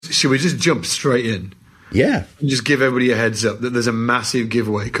should we just jump straight in? Yeah. And just give everybody a heads up that there's a massive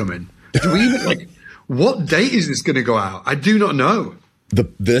giveaway coming. Do we even, what date is this going to go out? I do not know.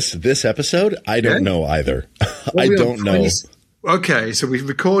 This episode, I don't know either. I don't know. Okay, so we're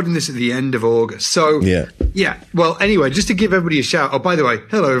recording this at the end of August. So, yeah. Well, anyway, just to give everybody a shout. Oh, by the way,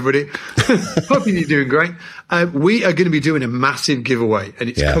 hello, everybody. Hoping you're doing great. We are going to be doing a massive giveaway, and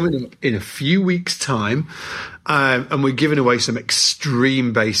it's coming up in a few weeks' time. And we're giving away some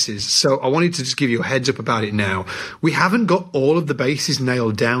extreme bases. So I wanted to just give you a heads up about it now. We haven't got all of the bases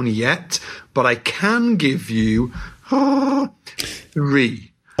nailed down yet, but I can give you 3.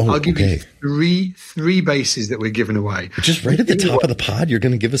 I'll give you three bases that we're giving away. Just right at the top of the pod, you're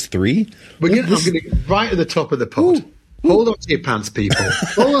going to give us 3? I'm going to right at the top of the pod. Ooh. Hold on to your pants, people.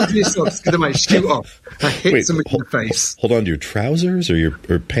 Hold on to your socks because they might shoot off. I hit somebody in the face. Hold on to your trousers or your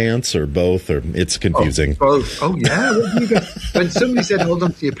pants or both, or it's confusing. Both. Oh, yeah. What do you got? When somebody said hold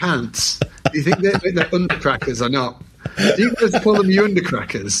on to your pants, do you think they're undercrackers or not? Do you guys call them your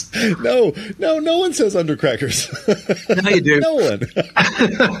undercrackers? No one says undercrackers. Now you do. No one.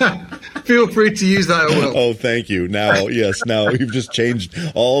 Feel free to use that at will. Oh, thank you. Now you've just changed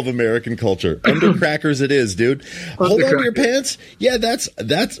all of American culture. Undercrackers it is, dude. Hold on to your pants? Yeah, that's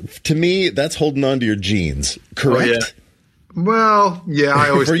to me, that's holding on to your jeans. Correct? Oh, yeah. Well, yeah, I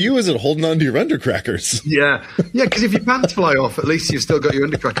always... For you, is it holding on to your undercrackers? Yeah, because if your pants fly off, at least you've still got your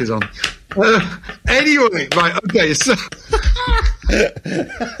undercrackers on. Anyway, right, okay, so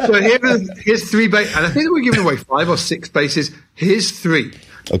here's 3 bases, and I think that we're giving away 5 or 6 bases. Here's 3.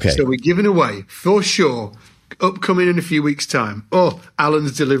 Okay. So we're giving away, for sure, upcoming in a few weeks' time. Oh,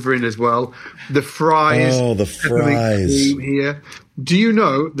 Alan's delivering as well. The fries. Oh, the fries. Here. Do you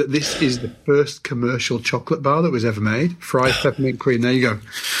know that this is the first commercial chocolate bar that was ever made? Fries, peppermint cream. There you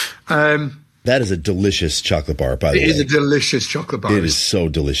go. That is a delicious chocolate bar, by the way. It is a delicious chocolate bar. It is so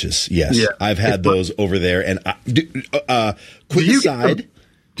delicious. Yes. Yeah. I've had those over there. And quick aside.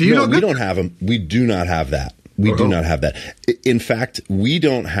 Do you know? We don't have them. We do not have that. We do not have that. In fact, we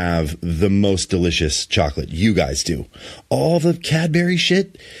don't have the most delicious chocolate. You guys do. All the Cadbury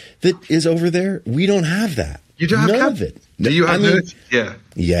shit that is over there, we don't have that. You don't have none of it. Do you have Hershey's? Yeah.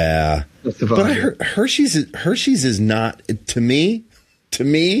 Yeah. But I heard Hershey's is not, to me,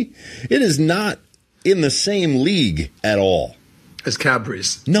 it is not in the same league at all. As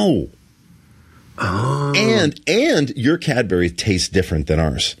Cadbury's? No. Oh. And your Cadbury tastes different than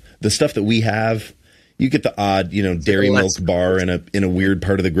ours. The stuff that we have, you get the odd, dairy milk bar in a weird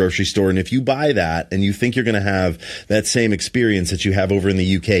part of the grocery store. And if you buy that and you think you're going to have that same experience that you have over in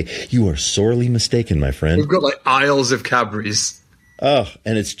the UK, you are sorely mistaken, my friend. We've got aisles of Cadbury's. Oh,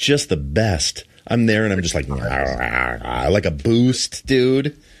 and it's just the best. I'm there and I'm just like a Boost,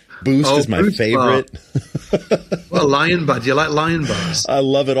 dude. Boost is my favorite. Well, Lion Bar. Do you like Lion Bars? I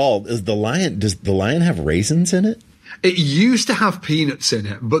love it all. Does the Lion have raisins in it? It used to have peanuts in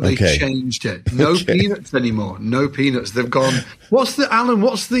it, but they changed it. No peanuts anymore. No peanuts. They've gone. Alan,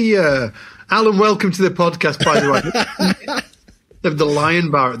 welcome to the podcast, by the way. They have the Lion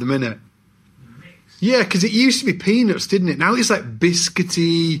Bar at the minute. Yeah, because it used to be peanuts, didn't it? Now it's like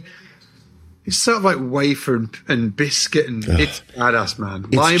biscuity. It's sort of like wafer and biscuit, and it's badass, man.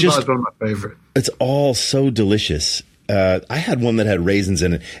 Lion Bar is one of my favorite. It's all so delicious. I had one that had raisins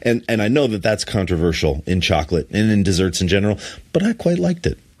in it, and I know that that's controversial in chocolate and in desserts in general, but I quite liked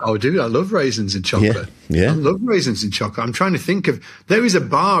it. Oh, dude, I love raisins in chocolate. Yeah. I love raisins in chocolate. I'm trying to think of... There is a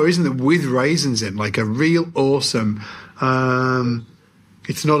bar, isn't there, with raisins in, like a real awesome...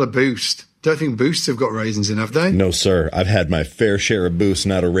 it's not a Boost. Don't think Boosts have got raisins in, have they? No, sir. I've had my fair share of Boosts,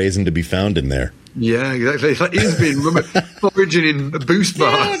 not a raisin to be found in there. Yeah, exactly. It's like he's been foraging in Boost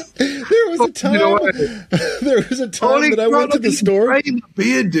bars. Yeah, there was a time that I went to the store.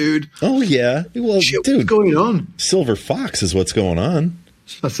 Beard, dude. Oh, yeah. Well, shit, dude. What's going on? Silver Fox is what's going on.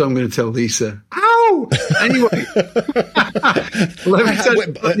 That's what I'm going to tell Lisa. Ow! Anyway.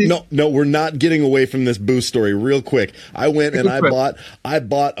 No, we're not getting away from this Boost story real quick. I went and I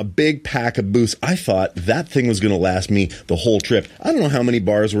bought a big pack of Boost. I thought that thing was going to last me the whole trip. I don't know how many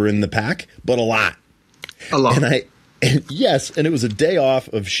bars were in the pack, but a lot. A lot. And it was a day off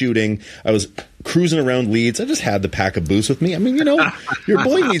of shooting. I was cruising around Leeds. I just had the pack of Boost with me. I mean, your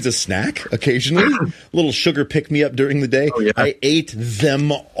boy needs a snack occasionally. A little sugar pick-me-up during the day. Oh, yeah. I ate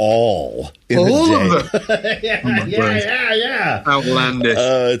them all in the day. Yeah. Outlandish.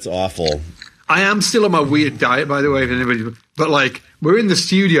 It's awful. I am still on my weird diet, by the way, if anybody. But we're in the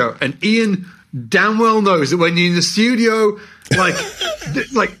studio, and Ian damn well knows that when you're in the studio like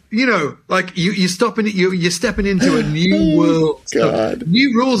you're stepping into a new world. God. So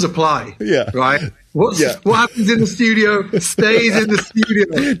new rules apply. Yeah. Right. What happens in the studio stays in the studio.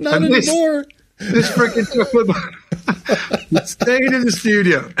 Not anymore. This freaking chocolate bar staying in the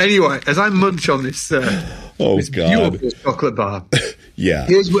studio. Anyway, as I munch on this, this beautiful chocolate bar. Yeah.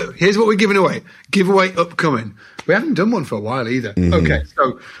 Here's what we're giving away. Giveaway upcoming. We haven't done one for a while either. Mm-hmm. Okay,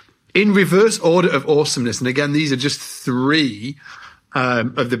 so in reverse order of awesomeness, and again, these are just 3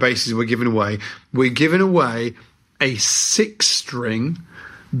 of the basses we're giving away. We're giving away a 6-string,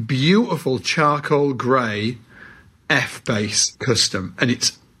 beautiful charcoal grey F bass custom, and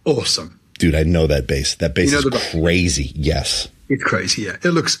it's awesome. Dude, I know that bass. That bass is crazy. Yes. It's crazy, yeah. It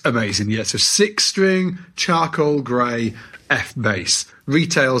looks amazing, yeah. So 6-string, charcoal grey F bass.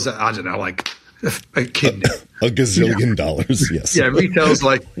 Retails at, I don't know, like a kidney. A gazillion dollars, yes. Yeah, retails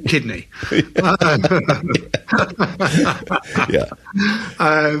like kidney. Yeah.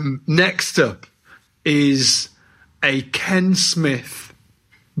 Next up is a Ken Smith,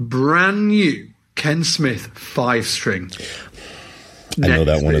 brand new Ken Smith 5-string. I know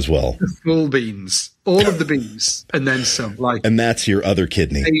that one as well. Full beans, all of the beans, and then some. And that's your other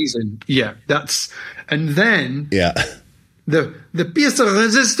kidney. Amazing. Yeah, and then the pièce de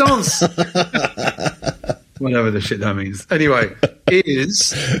résistance, whatever the shit that means. Anyway,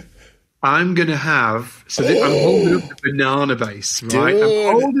 I'm going to have, I'm holding up the banana bass, right? Dude.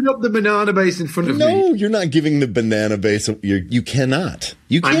 I'm holding up the banana bass in front of me. No, you're not giving the banana bass. You cannot.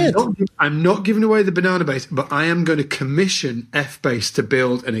 You can't. I'm not giving away the banana bass, but I am going to commission F-Bass to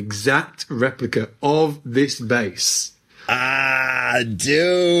build an exact replica of this bass. Ah,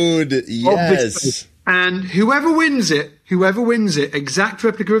 dude. Yes. And whoever wins it, exact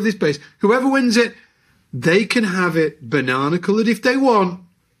replica of this bass, whoever wins it, they can have it banana colored if they want.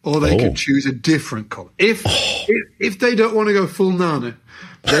 Or they can choose a different colour. If they don't want to go full nana,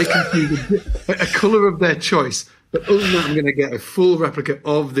 they can choose a colour of their choice. But other than that, I'm going to get a full replica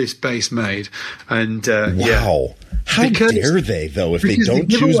of this bass made. And wow, how dare they though? If they don't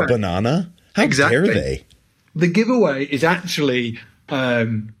choose banana, how dare they? The giveaway is actually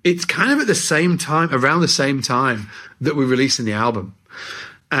it's kind of at the same time, around the same time that we're releasing the album.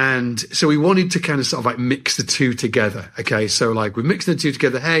 And so we wanted to kind of sort of like mix the two together. Okay, so like we're mixing the two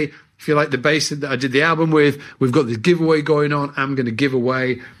together. Hey, if you like the bass that I did the album with, we've got this giveaway going on. I'm going to give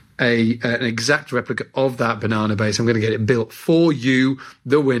away an exact replica of that banana bass. I'm going to get it built for you,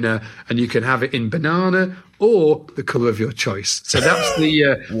 the winner, and you can have it in banana or the color of your choice. So that's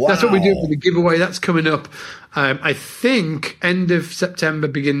that's what we do for the giveaway. That's coming up. I think end of September,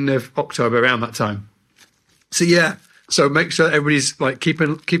 beginning of October, around that time. So yeah. So make sure that everybody's like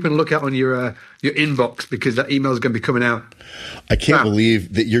keeping a lookout on your inbox, because that email is going to be coming out. I can't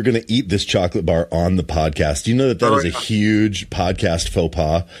believe that you're going to eat this chocolate bar on the podcast. You know that is a huge podcast faux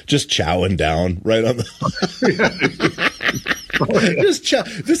pas. Just chowing down right on the.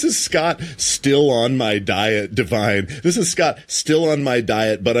 This is Scott still on my diet, Divine. This is Scott still on my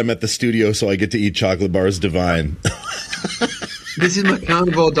diet, but I'm at the studio, so I get to eat chocolate bars, Divine. This is my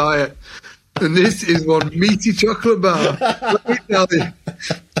carnivore diet. And this is one meaty chocolate bar. Let me tell you,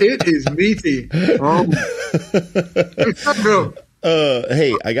 it is meaty.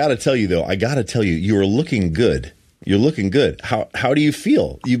 Hey, I got to tell you, though, you are looking good. You're looking good. How do you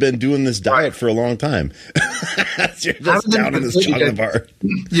feel? You've been doing this diet for a long time. You're just down in this chocolate bar.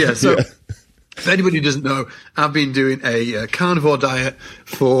 Yeah, so if anybody doesn't know, I've been doing a carnivore diet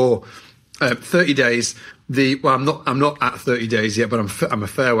for 30 days. I'm not at 30 days yet, but I'm a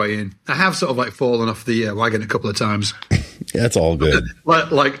fair way in. I have sort of like fallen off the wagon a couple of times. Yeah, that's all good.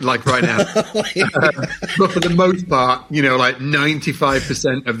 like right now. But for the most part, like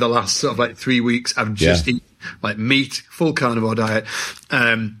 95% of the last sort of like 3 weeks, I've just eaten like meat, full carnivore diet.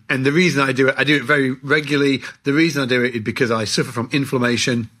 And the reason I do it very regularly. The reason I do it is because I suffer from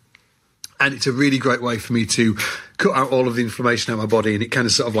inflammation. And it's a really great way for me to cut out all of the inflammation out of my body, and it kind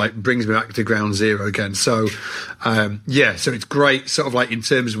of sort of like brings me back to ground zero again. So, so it's great sort of like in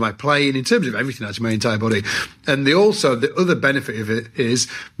terms of my playing, in terms of everything, actually, my entire body. And the other benefit of it is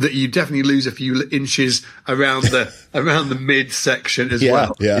that you definitely lose a few inches around the midsection as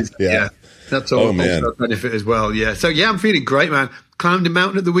well. Yeah. That's all also a benefit as well. Yeah. So yeah, I'm feeling great, man. Climbed a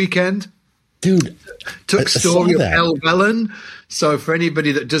mountain at the weekend. Dude, took story of Helvellyn. So for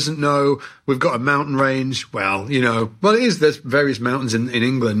anybody that doesn't know, we've got a mountain range. Well, there's various mountains in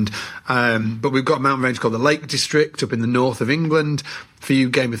England, but we've got a mountain range called the Lake District up in the north of England. For you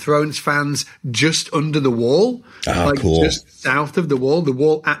Game of Thrones fans, just under the wall, cool. Just south of the wall. The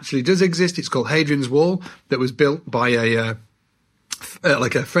wall actually does exist. It's called Hadrian's Wall, that was built by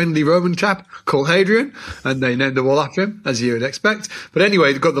like a friendly Roman chap called Hadrian, and they named the wall after him, as you would expect. But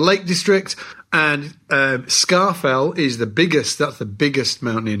anyway, they've got the Lake District, and Scafell is the biggest. That's the biggest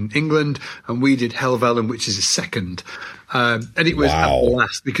mountain in England, and we did Helvellyn, which is the second. And it was a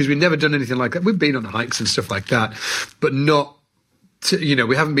blast because we'd never done anything like that. We've been on hikes and stuff like that, but not,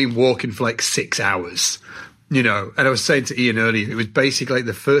 we haven't been walking for like 6 hours. And I was saying to Ian earlier, it was basically like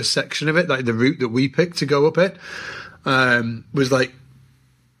the first section of it, like the route that we picked to go up it, was like,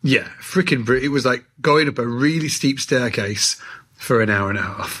 freaking it was like going up a really steep staircase for an hour and a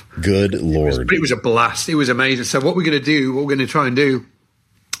half. Good Lord. It was a blast. It was amazing. So what we're going to try and do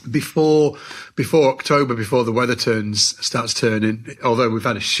before October, before the weather starts turning, although we've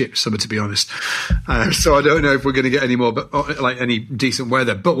had a shit summer, to be honest. So I don't know if we're going to get any more, like any decent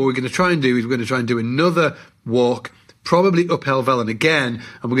weather. But what we're going to try and do is we're going to try and do another walk, probably up Helvellyn again,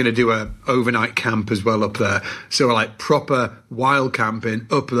 and we're going to do a overnight camp as well up there. So we're like proper wild camping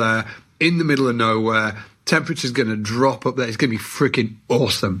up there in the middle of nowhere. Temperature's going to drop up there. It's going to be freaking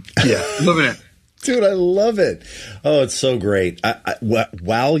awesome. Yeah, loving it. Dude, I love it. Oh, it's so great.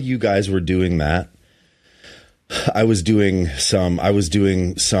 While you guys were doing that, I was doing some,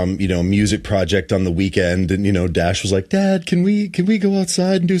 music project on the weekend, and, Dash was like, Dad, can we go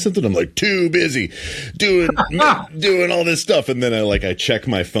outside and do something? I'm like, too busy doing all this stuff. And then I check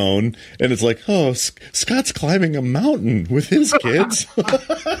my phone and it's like, oh, Scott's climbing a mountain with his kids.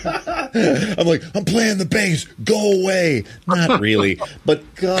 I'm like, I'm playing the bass. Go away. Not really.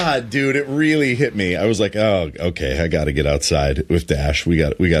 But God, dude, it really hit me. I was like, oh, okay. I got to get outside with Dash. We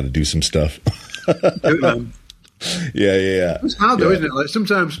got to do some stuff. Yeah. It's hard though, isn't it? Like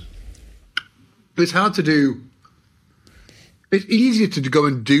sometimes it's hard to do. It's easier to go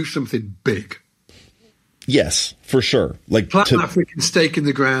and do something big. Yes, for sure. Like plant that freaking stake in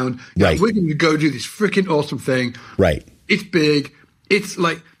the ground. Right. We're going to go do this freaking awesome thing. Right. It's big. It's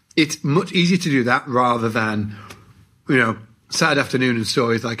like it's much easier to do that rather than Saturday afternoon and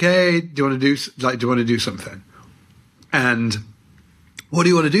stories like, hey, do you want to do something? And what do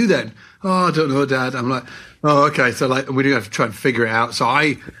you want to do then? Oh, I don't know, Dad. I'm like, oh, okay. So we do have to try and figure it out. So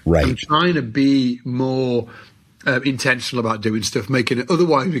I'm trying to be more intentional about doing stuff, making it.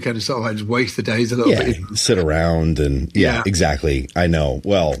 Otherwise, we kind of sort of just waste the days a little bit. Sit around and exactly. I know.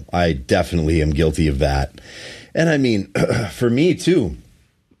 Well, I definitely am guilty of that. And I mean, for me too,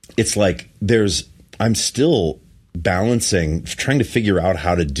 it's like I'm still balancing, trying to figure out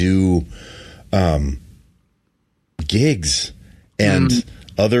how to do gigs and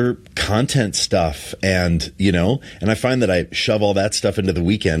other content stuff, and I find that I shove all that stuff into the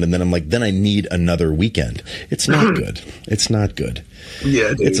weekend, and then I'm like, then I need another weekend. It's not good. It's not good. Yeah,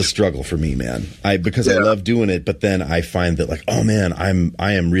 dude. It's a struggle for me, man. I love doing it, but then I find that like, oh man,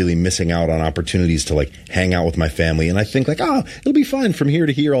 I am really missing out on opportunities to like hang out with my family, and I think like, oh, it'll be fine from here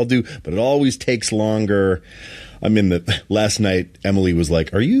to here, I'll do, but it always takes longer. Last night, Emily was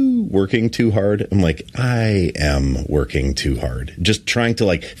like, are you working too hard? I'm like, I am working too hard. Just trying to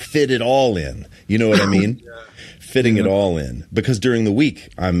like fit it all in. You know what I mean? Fitting it all in. Because during the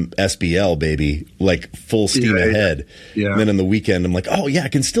week, I'm SBL, baby, like full steam ahead. Yeah. And then on the weekend, I'm like, oh yeah, I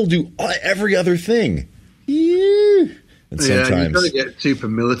can still do every other thing. Yeah. And sometimes you've got to get super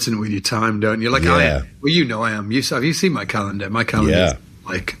militant with your time, don't you? Like I am. Well, I am. Have you seen my calendar? My calendar is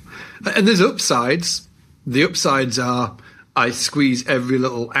like, and there's upsides. The upsides are I squeeze every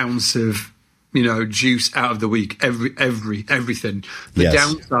little ounce of, juice out of the week, everything. The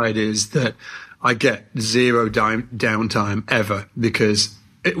downside is that I get zero downtime ever because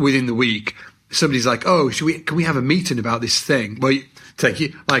within the week, somebody's like, oh, can we have a meeting about this thing? Well,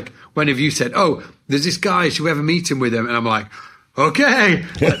 like, when have you said, oh, there's this guy, should we have a meeting with him? And I'm like, okay.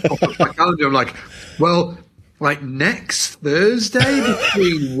 My calendar, I'm like, well, like next Thursday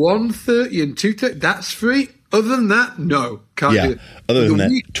between 1:30 and 2:30, that's free. Other than that, no, can't do it. Other than that,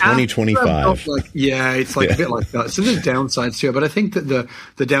 2025. It's like a bit like that. So there's downsides to it, but I think that the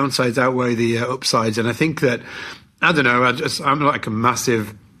downsides outweigh the upsides, and I think that I don't know. I'm like a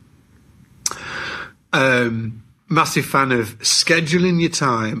massive fan of scheduling your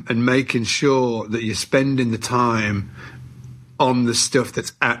time and making sure that you're spending the time on the stuff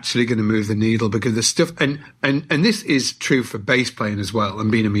that's actually going to move the needle, because the stuff, and this is true for bass playing as well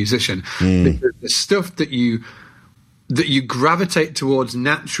and being a musician, because the stuff that you gravitate towards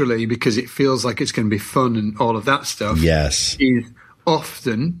naturally because it feels like it's going to be fun and all of that stuff is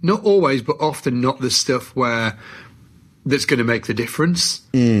often, not always, but often not the stuff that's going to make the difference.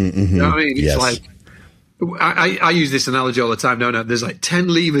 You know what I mean? It's like, I use this analogy all the time. No, there's like 10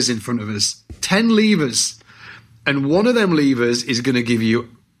 levers in front of us, 10 levers. And one of them levers is going to give you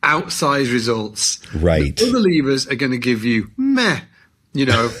outsized results. Right. The other levers are going to give you meh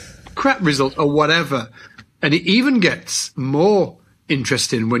crap results or whatever. And it even gets more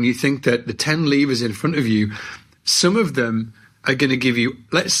interesting when you think that the 10 levers in front of you, some of them are going to give you,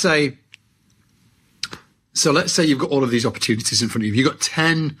 let's say you've got all of these opportunities in front of you. You've got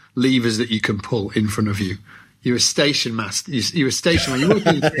 10 levers that you can pull in front of you. You're a station master. You're a station man.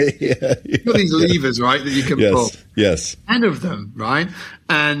 You've got these levers, right, that you can pull. Yes. 10 of them, right?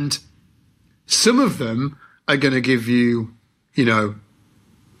 And some of them are going to give you,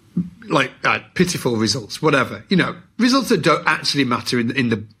 pitiful results, whatever. Results that don't actually matter in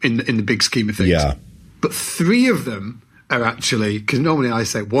the big scheme of things. Yeah. But 3 of them are actually, because normally I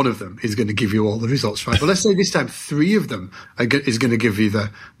say one of them is going to give you all the results, right? But let's say this time 3 of them is going to give you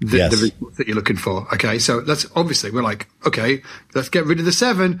the results that you're looking for. Okay, so we're like, okay, let's get rid of the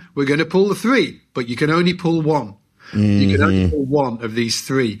 7. We're going to pull the 3, but you can only pull 1. Mm-hmm. You can only pull 1 of these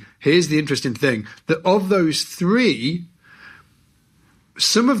 3. Here's the interesting thing: that of those 3,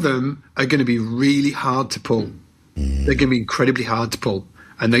 some of them are going to be really hard to pull. They're going to be incredibly hard to pull,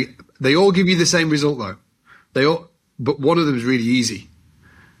 and they all give you the same result though. But one of them is really easy.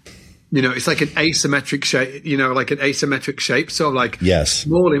 It's like an asymmetric shape. So like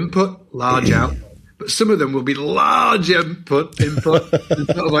small input, large output. But some of them will be large input, and sort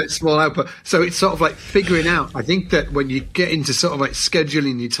of like small output. So it's sort of like figuring out. I think that when you get into sort of like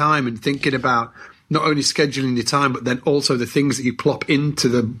scheduling your time and thinking about not only scheduling your time, but then also the things that you plop into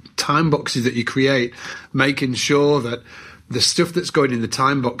the time boxes that you create, making sure that the stuff that's going in the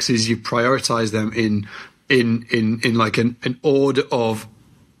time boxes, you prioritize them in like an order of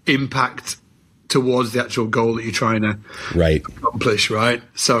impact towards the actual goal that you're trying to accomplish, right?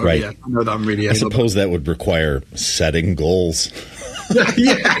 So, yeah, I know that I'm really... I suppose that would require setting goals.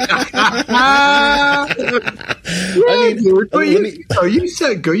 You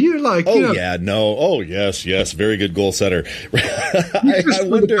set goal. You're like... yes, very good goal setter. I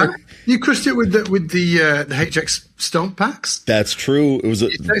wonder... You crushed it with the HX Stomp packs? That's true. It was a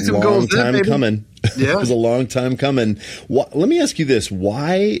long time coming. Yeah. It was a long time coming. Let me ask you this.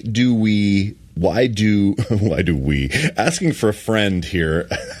 Why do we, asking for a friend here,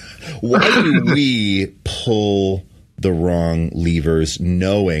 why do we pull the wrong levers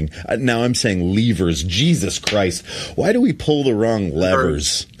knowing, now I'm saying levers, Jesus Christ, why do we pull the wrong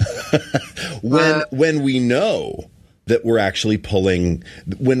levers when we know that we're actually pulling,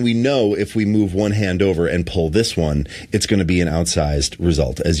 when we know if we move one hand over and pull this one, it's going to be an outsized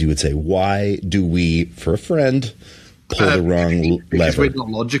result, as you would say? Why do we, for a friend, pull the wrong lever? We're not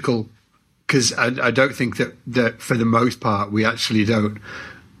logical. Because I don't think that for the most part we actually don't.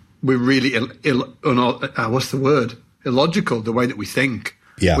 We're really what's the word? Illogical the way that we think.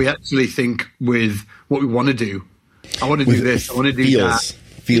 Yeah. We actually think with what we want to do. I want to do this. I want to do that.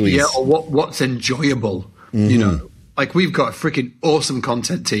 Feelies. Yeah, or what's enjoyable. Mm-hmm. Like we've got a freaking awesome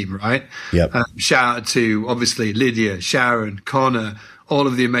content team, right? Yep. Shout out to obviously Lydia, Sharon, Connor, all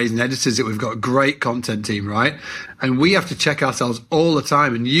of the amazing editors that we've got. A great content team, right? And we have to check ourselves all the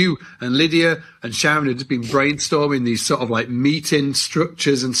time. And you and Lydia and Sharon have just been brainstorming these sort of like meeting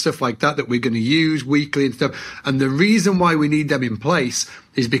structures and stuff like that we're going to use weekly and stuff. And the reason why we need them in place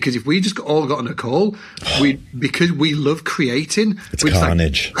is because if we just all got on a call, because we love creating, it's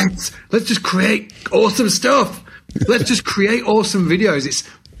carnage. Like, let's just create awesome stuff. Let's just create awesome videos.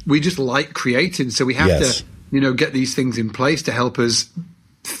 We just like creating, so we have to, get these things in place to help us,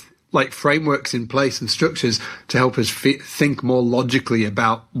 like frameworks in place and structures to help us think more logically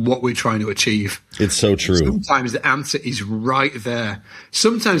about what we're trying to achieve. It's so true. Sometimes the answer is right there.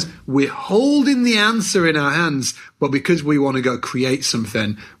 Sometimes we're holding the answer in our hands, but because we want to go create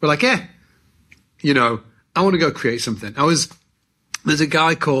something, we're like, I want to go create something. There's a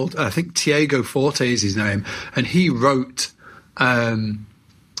guy called, I think Tiago Forte is his name, and he wrote something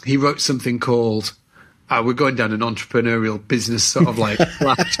called, we're going down an entrepreneurial business sort of like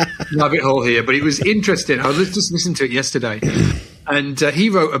rabbit hole here, but it was interesting. I was just listening to it yesterday, and he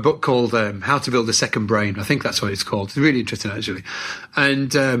wrote a book called How to Build a Second Brain. I think that's what it's called. It's really interesting, actually.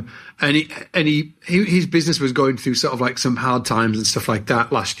 And his business was going through sort of like some hard times and stuff like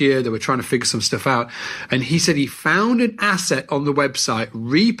that last year. They were trying to figure some stuff out. And he said he found an asset on the website,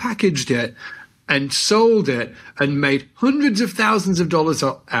 repackaged it, and sold it, and made hundreds of thousands of dollars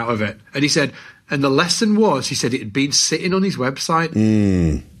out of it. And he said, and the lesson was, he said it had been sitting on his website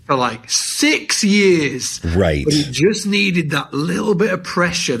for like 6 years. Right. But he just needed that little bit of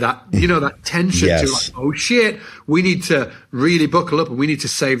pressure, that tension to like, oh shit, we need to really buckle up and we need to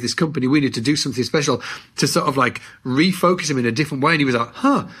save this company. We need to do something special to sort of like refocus him in a different way. And he was like,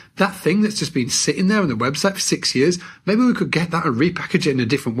 that thing that's just been sitting there on the website for 6 years, maybe we could get that and repackage it in a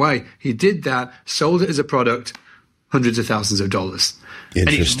different way. He did that, sold it as a product, hundreds of thousands of dollars.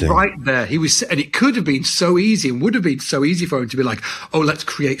 Interesting. And it's right there. And it could have been so easy and would have been so easy for him to be like, oh, let's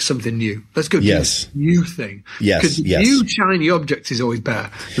create something new. Let's go do this new thing. Yes. Because new shiny objects is always better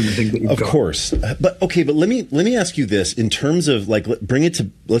than the thing that you've got. Of course. But let me ask you this in terms of like, let's bring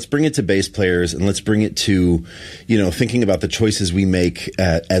it to bass players, and let's bring it to, thinking about the choices we make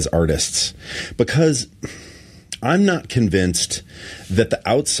as artists, because I'm not convinced that the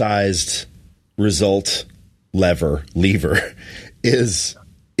outsized result lever is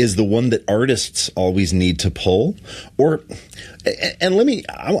the one that artists always need to pull. I'm going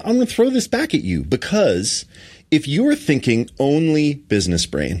to throw this back at you, because if you're thinking only business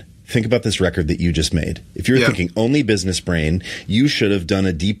brain, think about this record that you just made. If you're thinking only business brain, you should have done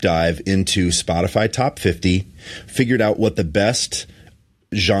a deep dive into Spotify Top 50, figured out what the best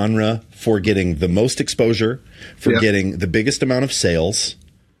genre for getting the most exposure, for getting the biggest amount of sales,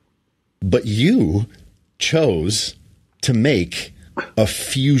 but you chose to make a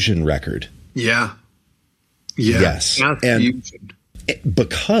fusion record. Yeah. Yes. And fusion.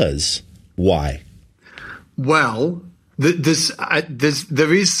 Because why? Well,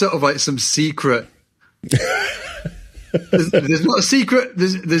 there is sort of like some secret. there's not a secret.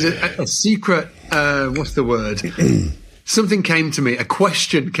 There's a secret. What's the word? Something came to me. A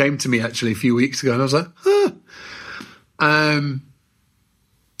question came to me actually a few weeks ago, and I was like, huh.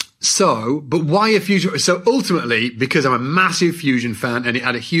 But why a fusion? So ultimately, because I'm a massive fusion fan and it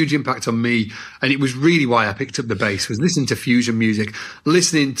had a huge impact on me, and it was really why I picked up the bass, was listening to fusion music,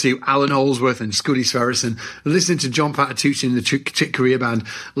 listening to Alan Holdsworth and Scuddy Sverrisson, listening to John Patitucci and the Chick Corea Band,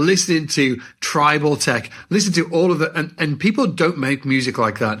 listening to Tribal Tech, listening to all of that. And people don't make music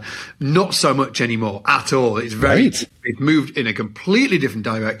like that. Not so much anymore at all. It's it moved in a completely different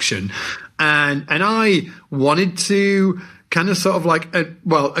direction. And I wanted to kind of sort of like, a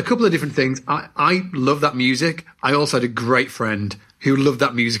couple of different things. I love that music. I also had a great friend who loved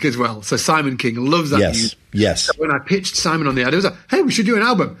that music as well. So Simon King loves that music. Yes. So when I pitched Simon on the idea, I was like, hey, we should do an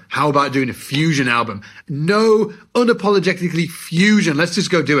album. How about doing a fusion album? No, unapologetically fusion. Let's just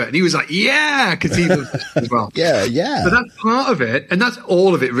go do it. And he was like, yeah, because he loves it as well. Yeah. So that's part of it. And that's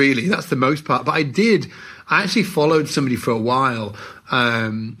all of it, really. That's the most part. But I actually followed somebody for a while. I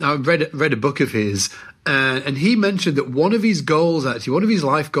read a book of his. And he mentioned that one of his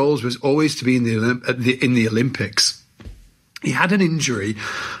life goals was always to be in the Olympics. He had an injury,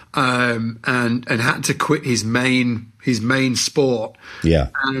 and had to quit his main sport. Yeah.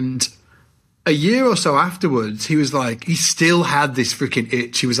 And a year or so afterwards, he was like, he still had this freaking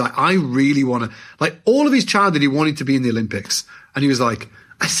itch. He was like, I really want to, like, all of his childhood, he wanted to be in the Olympics. And he was like,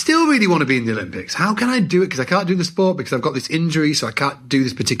 I still really want to be in the Olympics. How can I do it? Because I can't do the sport because I've got this injury, so I can't do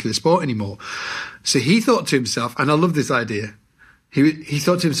this particular sport anymore. So he thought to himself, and I love this idea, he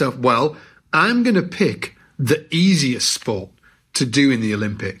thought to himself, well, I'm going to pick the easiest sport to do in the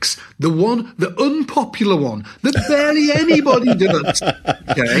Olympics. The unpopular one that barely anybody does.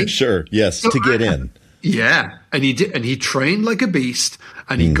 Okay? Sure, yes, so to get in. Yeah, and he did, and he trained like a beast,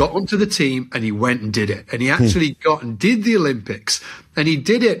 and he got onto the team, and he went and did it, and he actually got and did the Olympics, and he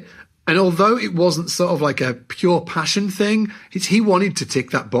did it. And although it wasn't sort of like a pure passion thing, he wanted to tick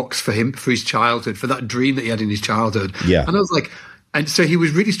that box for his childhood, for that dream that he had in his childhood. Yeah, and I was like, and so he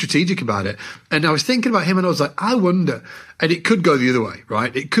was really strategic about it. And I was thinking about him, and I was like, I wonder. And it could go the other way,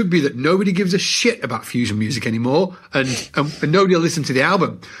 right? It could be that nobody gives a shit about fusion music anymore, and nobody will listen to the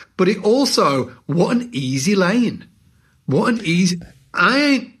album. But it also, what an easy lane. What an easy.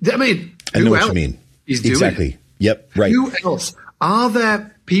 I know what you mean. Is doing exactly. It? Yep. Right. Who else? Are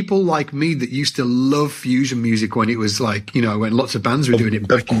there people like me that used to love fusion music when it was like, when lots of bands were doing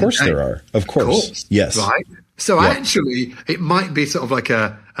it? Of course there are. Of course. Yes. Right. So actually, it might be sort of like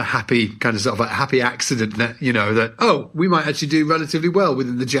a happy kind of sort of like a happy accident that, that, we might actually do relatively well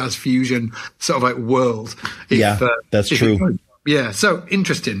within the jazz fusion sort of like world. That's true. So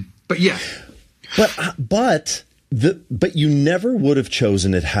interesting. But yeah. But you never would have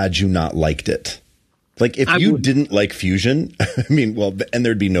chosen it had you not liked it. Like if you didn't like fusion, and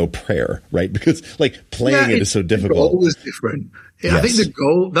there'd be no prayer, right? Because like playing it is so difficult. The goal is different. Yes. I think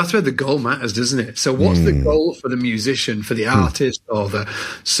that's where the goal matters, doesn't it? So what's the goal for the musician, for the artist, or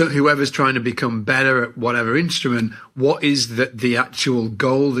whoever's trying to become better at whatever instrument? What is the actual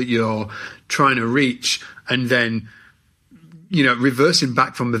goal that you're trying to reach? And then, reversing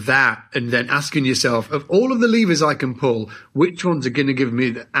back from that and then asking yourself, of all of the levers I can pull, which ones are going to give me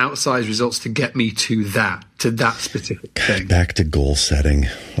the outsized results to get me to that specific thing? Back to goal setting,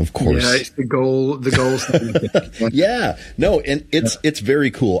 of course. Yeah, it's the goal setting. Yeah, no, and it's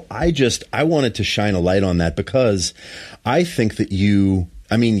very cool. I wanted to shine a light on that because I think that you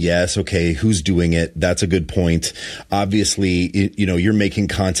I mean, yes, okay, who's doing it? That's a good point. Obviously, you're making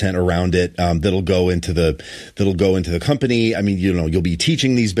content around it that'll go into the company. I mean, you'll be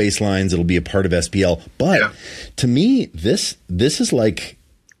teaching these baselines. It'll be a part of SPL. But to me, this is like,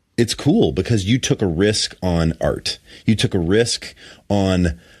 it's cool because you took a risk on art. You took a risk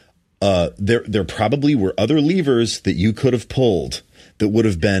on there probably were other levers that you could have pulled that would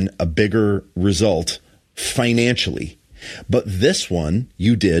have been a bigger result financially. But this one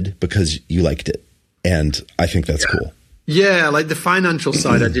you did because you liked it. And I think that's cool. Yeah, like the financial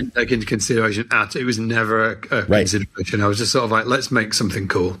side I didn't take into consideration it was never a consideration. I was just sort of like, let's make something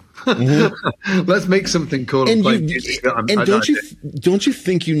cool. Let's make something cool. And don't you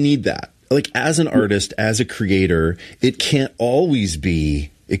think you need that? Like, as an artist, as a creator, it can't always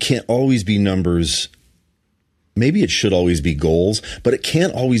be numbers. Maybe it should always be goals, but it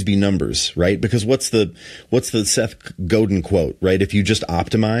can't always be numbers, right? Because what's the Seth Godin quote, right? If you just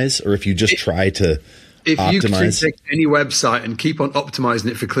optimize, or if you just try to optimize. You could take any website and keep on optimizing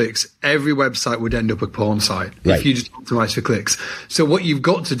it for clicks, every website would end up a porn site if you just optimize for clicks. So what you've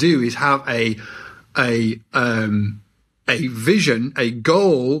got to do is have a vision, a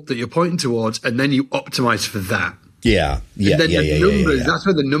goal that you're pointing towards, and then you optimize for that. Numbers, that's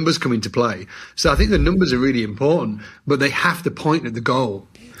where the numbers come into play. So I think the numbers are really important, but they have to point at the goal.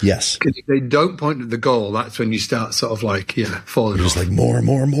 Yes. Because if they don't point at the goal, that's when you start sort of like, falling off. Just like more.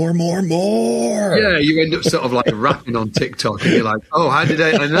 Yeah, you end up sort of like rapping on TikTok, and you're like, oh, how did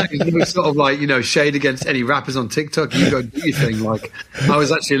I? And that is sort of like, shade against any rappers on TikTok. You go do your thing. Like, I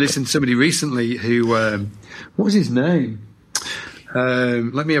was actually listening to somebody recently who, what was his name?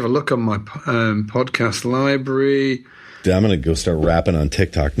 Let me have a look on my podcast library. Dude, I'm going to go start rapping on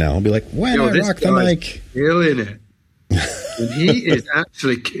TikTok now. I'll be like, when I rock the mic. Killing it. And he is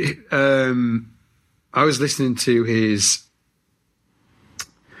actually, I was listening to his,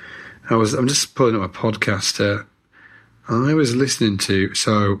 I'm just pulling up my podcast. I was listening to,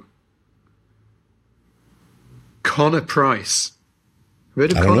 Connor Price. I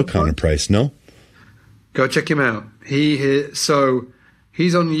don't know Connor Price, no? Go check him out. He's on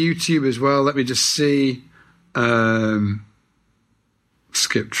YouTube as well. Let me just see. Let me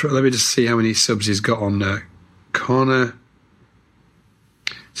just see how many subs he's got on there. Connor.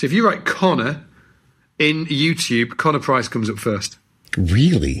 So if you write Connor in YouTube, Connor Price comes up first.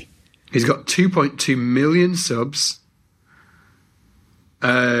 Really? He's got 2.2 million subs.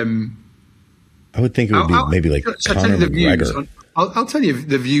 I would think it would be maybe like Conor McGregor. I'll tell you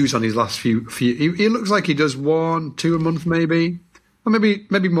the views on his last few. He looks like he does 1-2 a month, maybe, or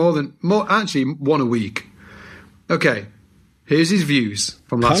maybe more. Actually, one a week. Okay, here's his views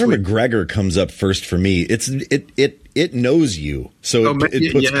from last week. Conor McGregor comes up first for me. It knows you, so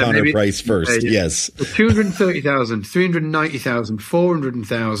it puts Connor Price first. Yes, 230,000, 390,000,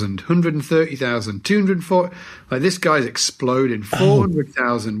 400,000, 130,000, 240. Like, this guy's exploding.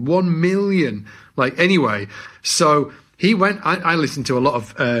 400,000, 1 million. Like, anyway, so. He went. I listened to a lot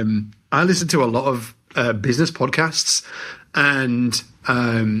of. Business podcasts, and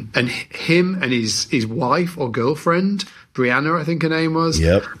him and his wife or girlfriend, Brianna, I think her name was.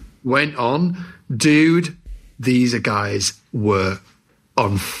 Yep. Went on, dude. These guys were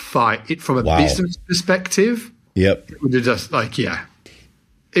on fire from a business perspective. Yep. It was just like,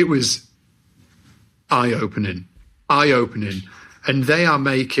 it was eye opening, and they are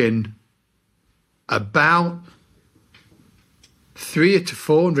making about $300,000 to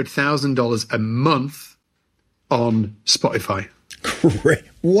 $400,000 a month on Spotify. Great.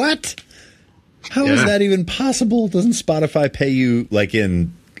 What? How is that even possible? Doesn't Spotify pay you like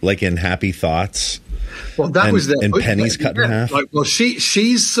in Happy Thoughts? Well, that was and pennies cut in half. Like, well,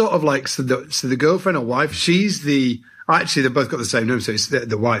 she's sort of like so the girlfriend or wife. She's actually they both got the same name, so it's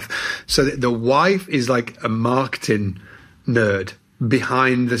the wife. So the wife is like a marketing nerd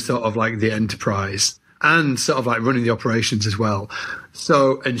behind the sort of like the enterprise. And sort of like running the operations as well.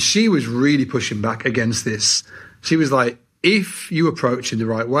 So, and she was really pushing back against this. She was like, if you approach in the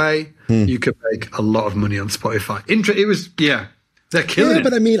right way, you could make a lot of money on Spotify. It was, they're killing it.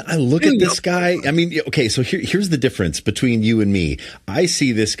 But I mean, I look at this guy. I mean, okay, so here's the difference between you and me. I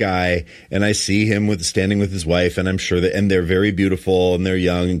see this guy and I see him standing with his wife, and I'm sure and they're very beautiful and they're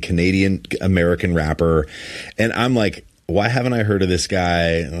young, Canadian American rapper. And I'm like, why haven't I heard of this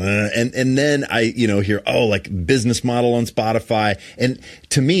guy? And then I, hear, like business model on Spotify. And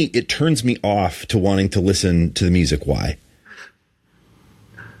to me, it turns me off to wanting to listen to the music. Why?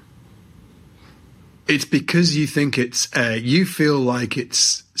 It's because you think you feel like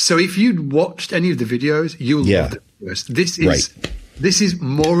it's, so if you'd watched any of the videos, you'll love the videos. This is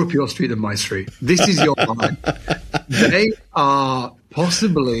more up your street than my street. This is your line. They are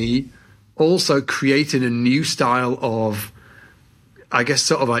possibly also creating a new style of, I guess,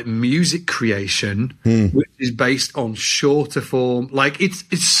 sort of like music creation, which is based on shorter form. Like it's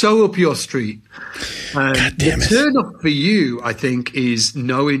so up your street. The turn up for you, I think, is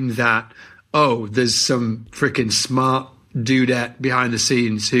knowing that, there's some freaking smart dudette behind the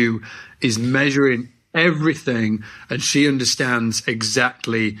scenes who is measuring everything, and she understands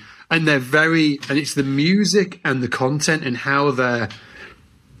exactly. And and it's the music and the content and how they're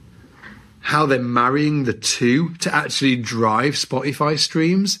marrying the two to actually drive Spotify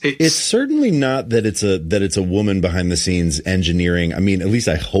streams. It's certainly not that it's a woman behind the scenes engineering. I mean, at least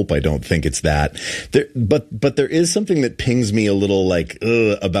I hope I don't think it's that. But there is something that pings me a little like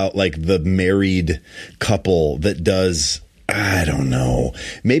about like the married couple that does. I don't know.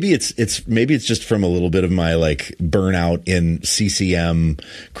 Maybe it's just from a little bit of my like burnout in CCM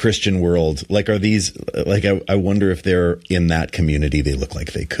Christian world. Like, are these like I wonder if they're in that community? They look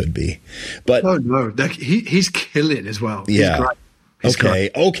like they could be, but no, he's killing as well. Yeah.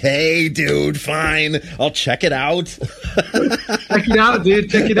 Okay, dude, fine. I'll check it out. Check it out, dude.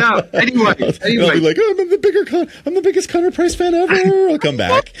 Check it out. Anyway. I'll be like, I'm the biggest Connor Price fan ever. I'll come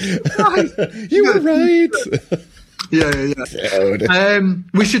back. You were right. Yeah.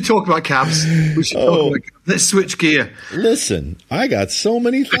 We should talk about cabs. Let's switch gear. Listen, I got so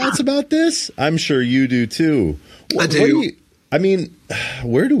many thoughts about this. I'm sure you do too. I do.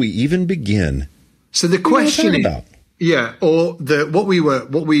 Where do we even begin? So the question is,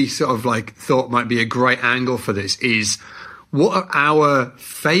 what we sort of like thought might be a great angle for this is, what are our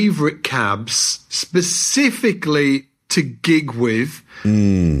favorite cabs specifically to gig with?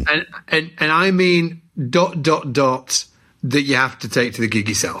 And I mean, ... that you have to take to the gig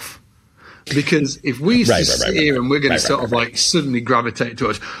yourself. Because if we sit here and we're going to sort of like suddenly gravitate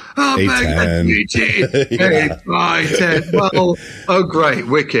towards, Ampeg B-15, 12, great,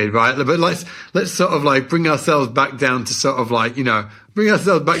 wicked, right? But let's sort of like bring ourselves back down to sort of like, bring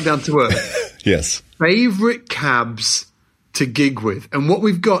ourselves back down to earth. Yes. Favorite cabs to gig with. And what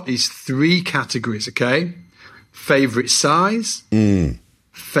we've got is 3 categories, okay? Favorite size,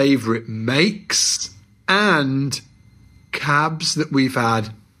 favorite makes, and cabs that we've had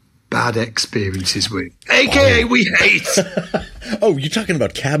bad experiences with, aka we hate. You're talking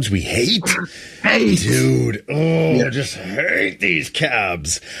about cabs we hate? Dude. Just hate these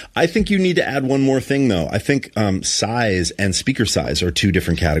cabs. I think you need to add one more thing, though. I think size and speaker size are 2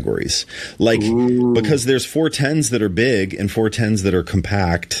 different categories. Like, because there's 410s that are big and 410s that are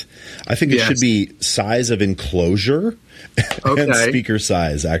compact. I think it should be size of enclosure and speaker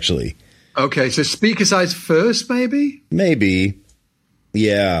size, actually. Okay, so speaker size first, maybe? Maybe.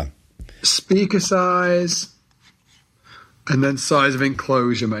 Yeah. Speaker size, and then size of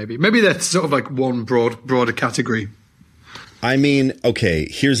enclosure, maybe. Maybe that's sort of like one broader category. I mean, okay,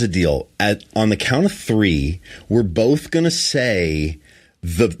 here's the deal. On the count of 3, we're both going to say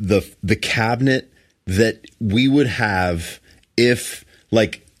the cabinet that we would have if,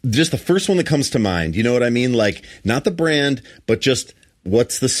 like, just the first one that comes to mind. You know what I mean? Like, not the brand, but just...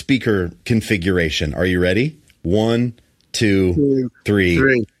 what's the speaker configuration? Are you ready? 1, 2,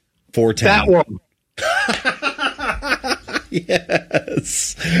 3, 410. That one.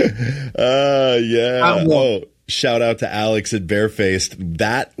 Yes. Yeah. Shout out to Alex at Barefaced.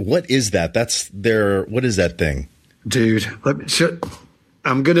 What is that? What is that thing? Dude, let me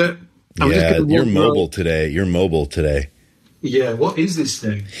you're mobile today. Yeah, what is this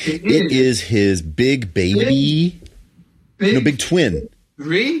thing? It is his big baby. Big Twin.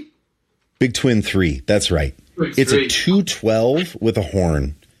 3? Big Twin 3. That's right. It's a 212 with a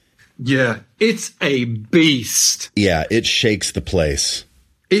horn. Yeah, it's a beast. Yeah, it shakes the place.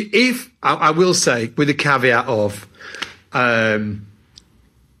 I will say, with the caveat of, even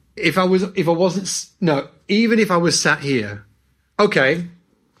if I was sat here, okay,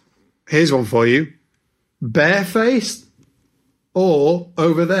 here's one for you. Barefaced, or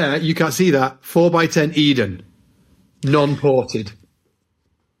over there, you can't see that, 4x10 Eden. Non-ported.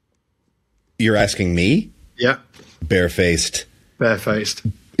 You're asking me? Yeah. Barefaced.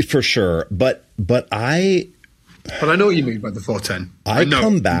 For sure. But I know what you mean by the 410. I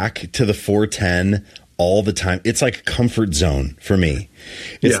come back to the 410 all the time. It's like a comfort zone for me.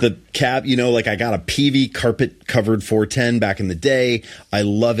 It's the cab, like I got a PV carpet covered 410 back in the day. I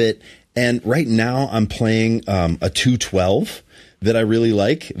love it. And right now I'm playing a 212 that I really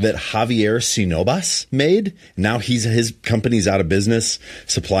like, that Javier Sinobas made. Now his company's out of business.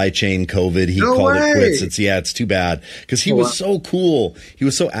 Supply chain, COVID. He called it quits. It's too bad, because he was so cool. He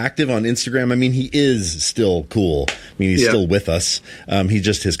was so active on Instagram. I mean, he is still cool. I mean, he's still with us.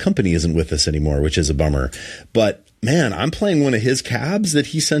 His company isn't with us anymore, which is a bummer. But man, I'm playing one of his cabs that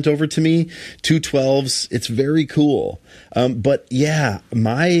he sent over to me, 212s. It's very cool. But yeah,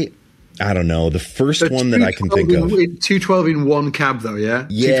 I don't know, the first one that I can think of. 212 in one cab, though, yeah?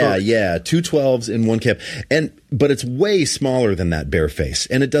 Yeah, 212s in one cab. But it's way smaller than that Bareface.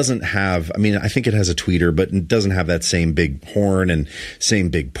 And it doesn't have, I mean, I think it has a tweeter, but it doesn't have that same big horn and same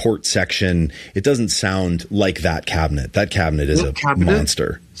big port section. It doesn't sound like that cabinet. That cabinet is a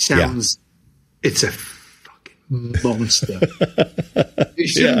monster. It's a fucking monster. It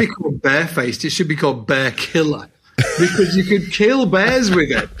shouldn't be called Barefaced. It should be called Bear Killer. Because you could kill bears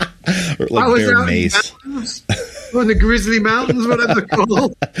with it. Or like bear mace. Or the Grizzly Mountains, whatever they're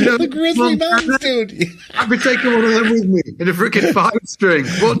called. The Grizzly Mountains, dude. I'd be taking one of them with me in a freaking 5-string.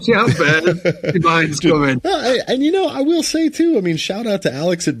 Watch out, bears. Your mind's coming. And I will say too, I mean, shout out to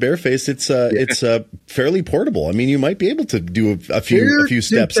Alex at Bareface. It's fairly portable. I mean, you might be able to do a few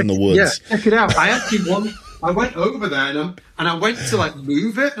steps in the woods. Yeah, check it out. I went over there and I went to like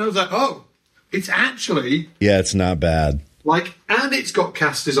move it and I was like, oh, it's actually... Yeah, it's not bad. And it's got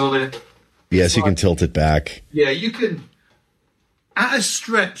casters on it. Yes, you can tilt it back. Yeah, you can... At a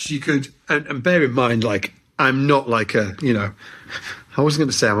stretch, you could... And bear in mind, I'm not like a, I was going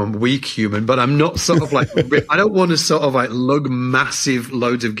to say I'm a weak human, but I'm not sort of like... I don't want to sort of lug massive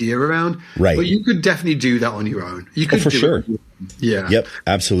loads of gear around. Right. But you could definitely do that on your own. You could for sure. Yeah. Yep,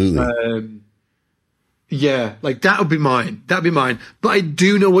 absolutely. Yeah, that would be mine. That'd be mine. But I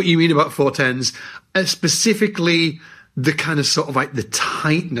do know what you mean about 410s, specifically the kind of sort of the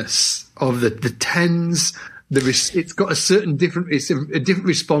tightness of the 10s. It's got it's a different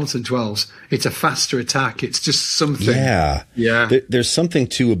response than 12s. It's a faster attack. It's just something. Yeah. There's something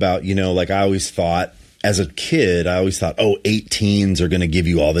too about, I always thought, as a kid, I always thought, 18s are going to give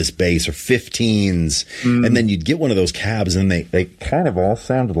you all this bass, or 15s. And then you'd get one of those cabs and they kind of all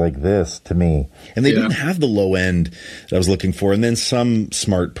sounded like this to me. And they didn't have the low end that I was looking for. And then some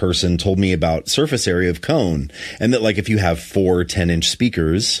smart person told me about surface area of cone. And that if you have 4 10-inch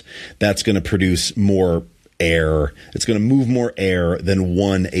speakers, that's going to produce more air. It's going to move more air than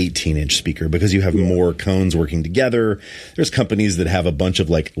one 18-inch speaker because you have more cones working together. There's companies that have a bunch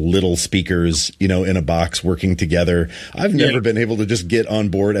of little speakers, in a box working together. I've never been able to just get on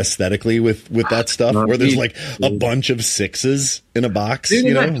board aesthetically with that stuff where there's a bunch of 6s in a box. Some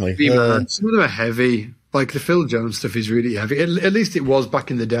of them are heavy. The Phil Jones stuff is really heavy. At least it was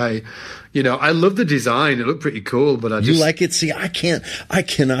back in the day. I love the design. It looked pretty cool, but you like it? See, I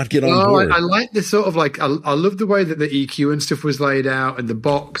cannot get on board. I like the sort of I love the way that the EQ and stuff was laid out and the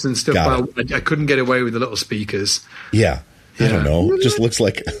box and stuff. I couldn't get away with the little speakers. Yeah. I don't know. It just looks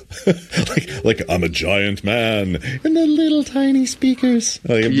like I'm a giant man and the little tiny speakers.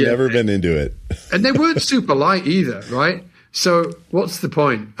 I've never been into it. And they weren't super light either, right? So what's the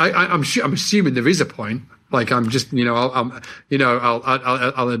point? I'm assuming there is a point. I'm just, I'll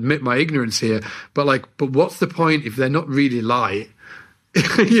admit my ignorance here. But what's the point if they're not really light?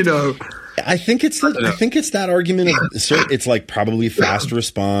 I think it's that argument of it's probably fast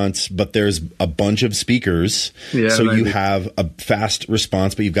response, but there's a bunch of speakers. Yeah, so maybe. You have a fast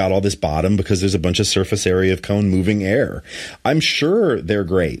response, but you've got all this bottom because there's a bunch of surface area of cone moving air. I'm sure they're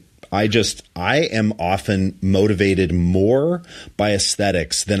great. I am often motivated more by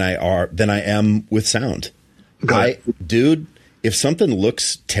aesthetics than I am with sound. Dude, if something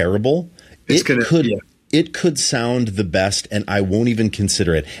looks terrible, it could sound the best and I won't even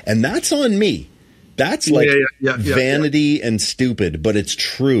consider it. And that's on me. That's vanity and stupid, but it's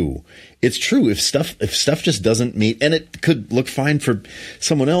true. It's true. If stuff just doesn't meet, and it could look fine for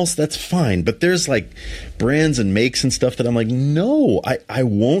someone else, that's fine. But there's brands and makes and stuff that I'm no, I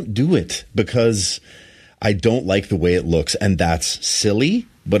won't do it because I don't like the way it looks. And that's silly,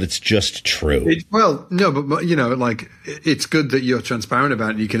 but it's just true. It's good that you're transparent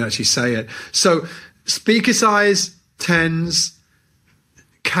about it. You can actually say it. So speaker size, 10s,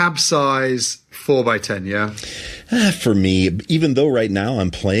 cab size, 4x10, yeah. For me, even though right now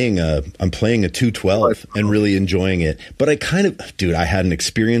I'm playing a 212 and really enjoying it, but I had an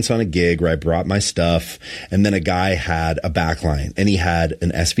experience on a gig where I brought my stuff, and then a guy had a backline and he had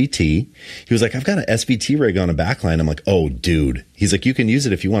an SVT. He was like, "I've got an SVT rig on a backline." I'm like, "Oh, dude." He's like, "You can use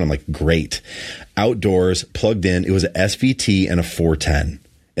it if you want." I'm like, "Great." Outdoors, plugged in. It was an SVT and a 410.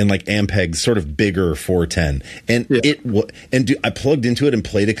 And Ampeg's sort of bigger 410, and I plugged into it and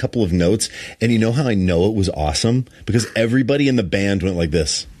played a couple of notes, and you know how I know it was awesome? Because everybody in the band went like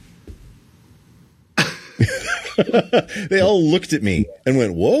this. They all looked at me and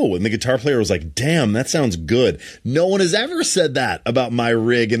went, "Whoa!" And the guitar player was like, "Damn, that sounds good." No one has ever said that about my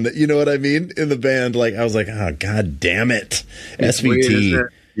rig, and you know what I mean, in the band. I was like, "Oh, god damn it, it's SVT."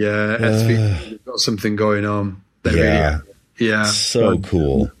 Weird, SVT got something going on. They really are. Yeah. So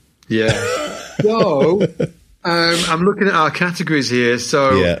cool. Yeah. So, I'm looking at our categories here.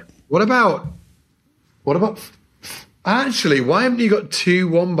 So, what about? Actually, why haven't you got 2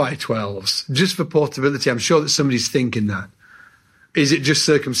 1x12s just for portability? I'm sure that somebody's thinking that. Is it just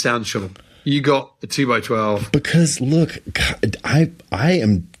circumstantial? You got a 2x12 because look, I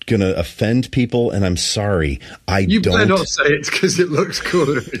am gonna offend people, and I'm sorry. You better not say it because it looks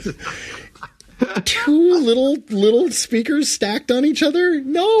cooler. 2 little speakers stacked on each other?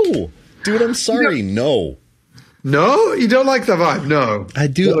 No, dude, I'm sorry. No, you don't like the vibe. No, I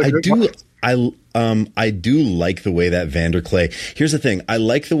do. I do like the way that Vanderklay. Here's the thing. I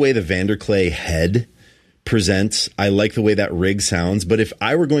like the way the Vanderklay head presents. I like the way that rig sounds. But if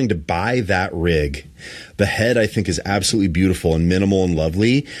I were going to buy that rig, the head I think is absolutely beautiful and minimal and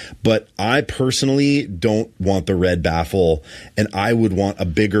lovely. But I personally don't want the red baffle, and I would want a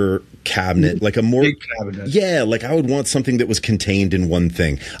bigger cabinet, like a more big cabinet. Yeah, like I would want something that was contained in one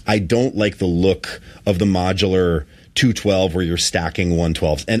thing. I don't like the look of the modular 212 where you're stacking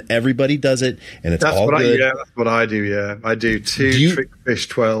 112s, and everybody does it, and it's all good. That's what I do. Yeah, I do 2 Trickfish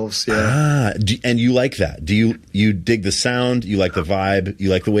 12s. Yeah, and you like that? Do you dig the sound? You like the vibe? You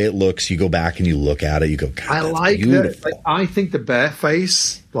like the way it looks? You go back and you look at it. You go, God, I like beautiful. That. Like, I think the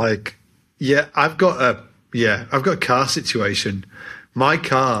Bareface. Like, I've got a car situation. My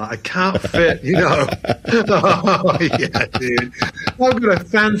car, I can't fit, you know. Oh, yeah, dude. I've got a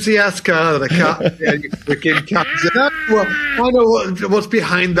fancy-ass car that I can't fit any freaking cabs in. I know what's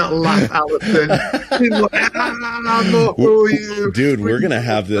behind that laugh, Alison. Dude, we're going to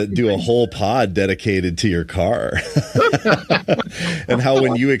have to do a whole pod dedicated to your car. And how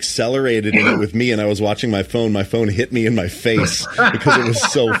when you accelerated in it with me and I was watching my phone hit me in my face because it was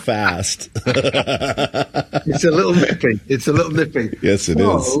so fast. It's a little nippy. Yes, it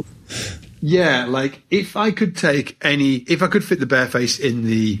is. Yeah, like if I could fit the Bareface in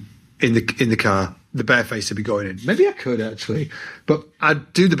the car, the Bareface would be going in. Maybe I could actually, but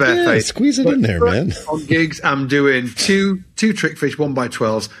I'd do the Bareface. Yeah, squeeze it in there, man. On gigs, I'm doing two Trickfish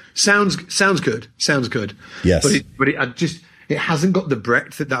 1x12s. Sounds good. Yes, but it hasn't got the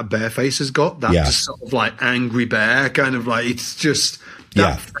breadth that Bareface has got. That just sort of like angry bear kind of like, it's just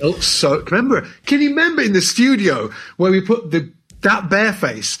that felt so. Can you remember in the studio where we put that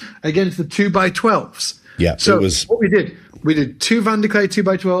Bareface against the 2x12s? Yeah. So what we did 2 Vanderklay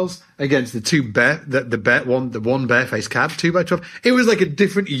 2x12s against the one Bareface cab 2x12. It was like a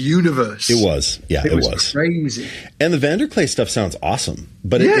different universe. It was. Yeah, it was crazy. And the Vanderklay stuff sounds awesome,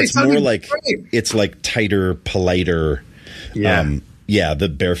 but it's more like great. It's like tighter, politer. Yeah. The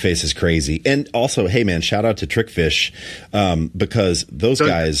Bareface is crazy. And also, hey man, shout out to Trickfish, because those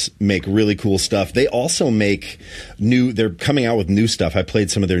guys make really cool stuff. They also make they're coming out with new stuff. I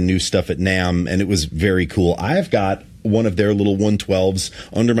played some of their new stuff at NAMM and it was very cool. I've got one of their little 112s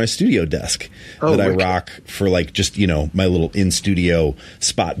under my studio desk that I rock for like just, my little in studio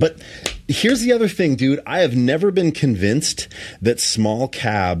spot. But here's the other thing, dude. I have never been convinced that small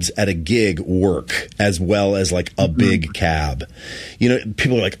cabs at a gig work as well as like a big cab.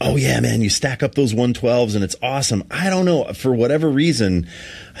 People are like, oh yeah, man, you stack up those 112s and it's awesome. I don't know. For whatever reason,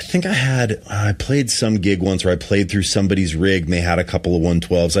 I think I played some gig once where I played through somebody's rig and they had a couple of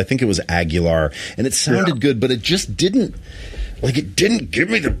 112s. I think it was Aguilar and it sounded good, but it just didn't give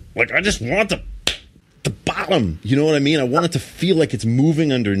me I just want the bottom. You know what I mean? I want it to feel like it's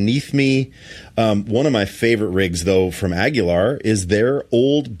moving underneath me. One of my favorite rigs though from Aguilar is their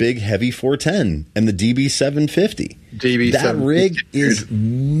old big heavy 410 and the DB750. That rig is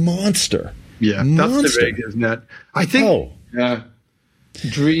monster. Yeah, that's the rig, isn't it? I think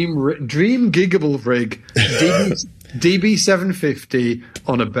Dream giggable rig, DB750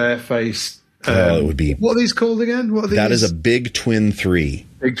 on a Bareface. It would be. What are these called again? What are these? That is a big Twin 3.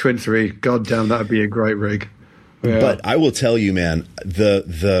 Big Twin 3. God damn, that would be a great rig. Yeah. But I will tell you, man,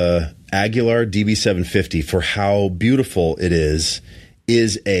 the Aguilar DB750, for how beautiful it is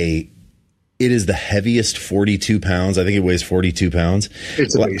the heaviest 42 pounds. I think it weighs 42 pounds.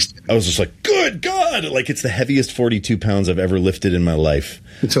 It's a beast. I was just like, good God. Like, it's the heaviest 42 pounds I've ever lifted in my life.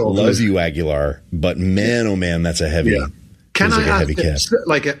 Love you, Aguilar. But man, oh man, that's a heavy. Yeah. Can I ask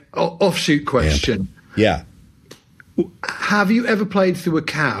like an offshoot question? Yeah. Have you ever played through a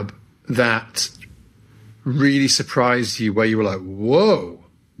cab that really surprised you where you were like, whoa,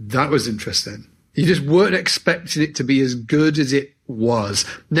 that was interesting? You just weren't expecting it to be as good as it was.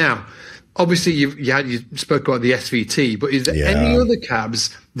 Now, obviously, you spoke about the SVT, but is there any other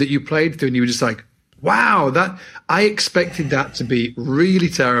cabs that you played through and you were just like, wow, that I expected that to be really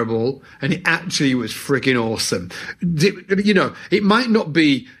terrible, and it actually was freaking awesome. It might not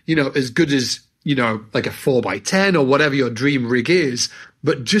be, as good as like a 4x10 or whatever your dream rig is,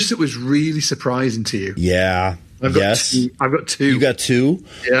 but just it was really surprising to you. Yeah. I've got two. You got two?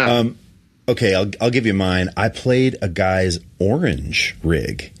 Yeah. Okay, I'll give you mine. I played a guy's orange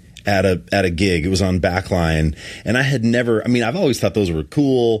rig at a gig. It was on Backline, and I had never. I mean, I've always thought those were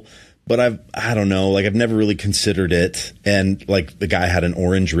cool, but I don't know. Like, I've never really considered it. And like, the guy had an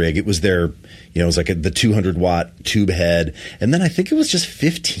orange rig. It was their, it was like the 200 watt tube head, and then I think it was just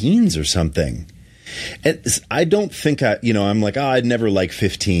 15s or something. And I don't think I'm like, I'd never like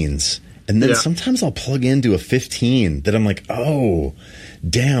 15s. And then sometimes I'll plug into a 15 that I'm like, oh,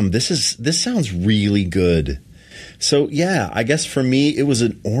 damn, this sounds really good. So yeah, I guess for me, it was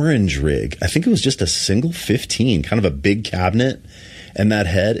an orange rig. I think it was just a single 15, kind of a big cabinet, and that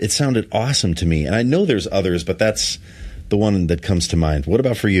head, it sounded awesome to me. And I know there's others, but that's the one that comes to mind. What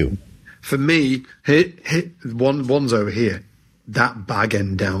about for you? For me, one's over here. That bag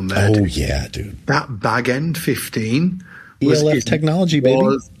end down there. Oh yeah, dude. That bag end 15 ELF technology,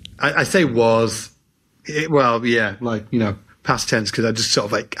 baby. I say was, past tense, because I just sort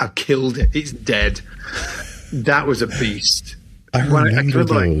of like, I killed it. It's dead. That was a beast. I remember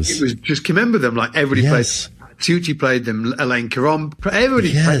those. It was just, remember them? Like, everybody played. Tucci played them. Elaine Caron.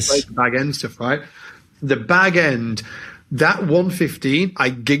 Everybody played the bag end stuff, right? The bag end, that 115,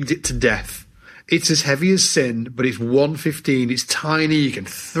 I gigged it to death. It's as heavy as sin, but it's 115. It's tiny. You can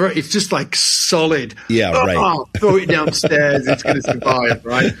throw it. It's just like solid. Yeah, right. Throw it downstairs. It's going to survive,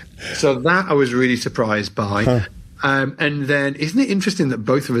 right? So that I was really surprised by. Huh. And then, isn't it interesting that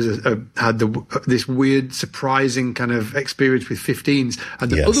both of us had this weird, surprising kind of experience with 15s,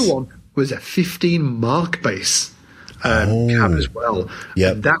 and the other one was a 15 mark base cab as well.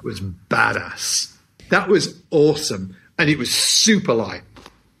 Yeah, that was badass. That was awesome, and it was super light.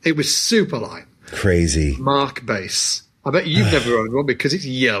 Crazy. Mark base. I bet you've never owned one because it's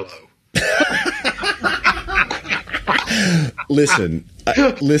yellow. Listen,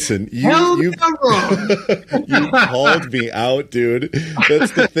 you called me out, dude.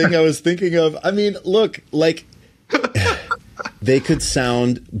 That's the thing I was thinking of. I mean, look, like, they could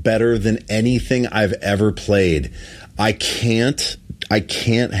sound better than anything I've ever played. I can't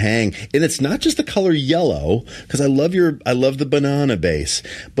hang. And it's not just the color yellow, because I love the banana base,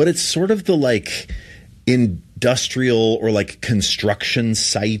 but it's sort of the like industrial or like construction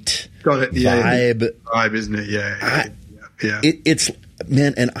site vibe. Vibe, isn't it? Yeah. It's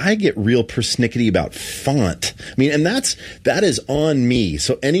man, and I get real persnickety about font. I mean, and that is on me.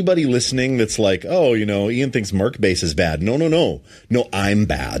 So anybody listening that's like, oh, Ian thinks Mark base is bad. No, I'm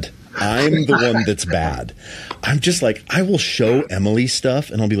bad. I'm the one that's bad. I'm just like, I will show Emily stuff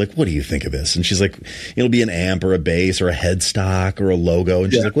and I'll be like, what do you think of this? And she's like, it'll be an amp or a bass or a headstock or a logo.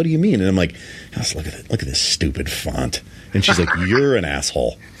 And she's like, what do you mean? And I'm like, just look at it. Look at this stupid font. And she's like, you're an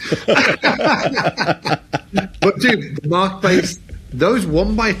asshole. But dude, the Mark base, those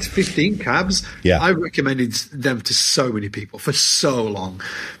 1x15 cabs, I recommended them to so many people for so long,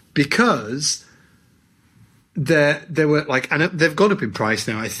 because they were like, and they've gone up in price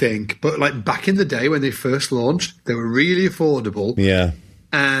now, I think, but like back in the day when they first launched, they were really affordable. Yeah.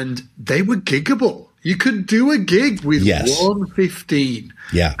 And they were giggable. You could do a gig with 115.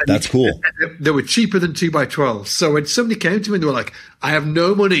 Yeah, that's cool. They were cheaper than 2x12. So when somebody came to me and they were like, I have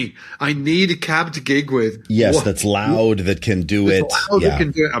no money, I need a cab to gig with. Yes, that's loud, that can do it. That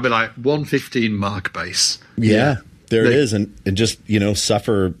can do it. I'd be like, 115 Mark base. Yeah. There it is, and just,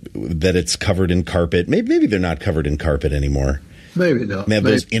 suffer that it's covered in carpet. Maybe they're not covered in carpet anymore. Maybe not. They have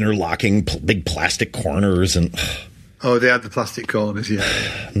those interlocking big plastic corners and. Oh, they had the plastic corners, yeah.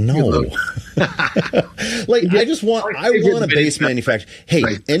 No. Like, I want a base manufacturer. Hey,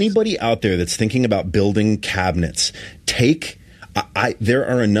 anybody out there that's thinking about building cabinets, there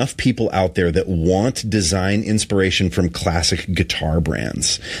are enough people out there that want design inspiration from classic guitar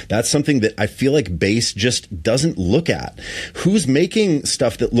brands. That's something that I feel like bass just doesn't look at. Who's making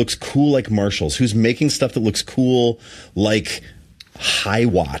stuff that looks cool like Marshalls? Who's making stuff that looks cool like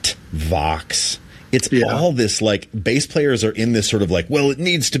Hiwatt, Vox? It's all this, like, bass players are in this sort of like, well, it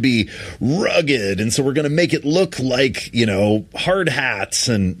needs to be rugged, and so we're going to make it look like, hard hats.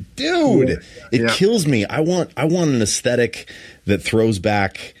 And dude, it kills me. I want an aesthetic that throws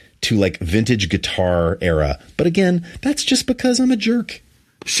back to like vintage guitar era. But again, that's just because I'm a jerk.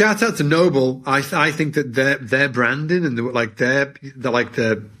 Shout out to Noble. I think that their branding and the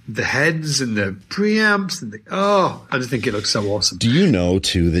heads and the preamps and I just think it looks so awesome. Do you know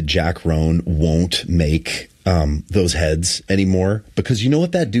too that Jack Roan won't make those heads anymore? Because you know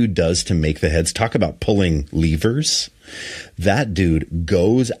what that dude does to make the heads? Talk about pulling levers. That dude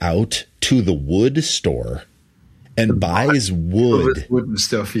goes out to the wood store and buys wood and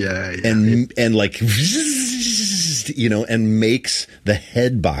stuff, and like, you know, and makes the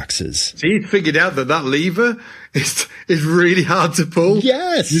head boxes. So he figured out that lever is really hard to pull.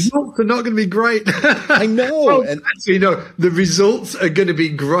 Yes, results are not going to be great. I know. Well, and actually, no, the results are going to be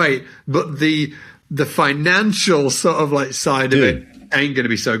great, but the financial sort of like side of it ain't going to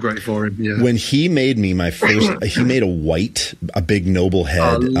be so great for him. Yeah. When he made me my first, he made a big noble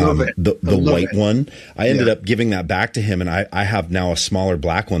head, the white one. I ended up giving that back to him, and I have now a smaller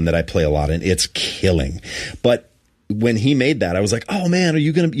black one that I play a lot in. It's killing. But when he made that, I was like, oh man, are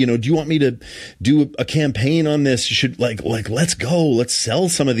you going to, you know, do you want me to do a campaign on this? You should like, let's go, let's sell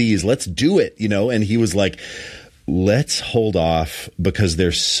some of these. Let's do it, you know? And he was like, let's hold off because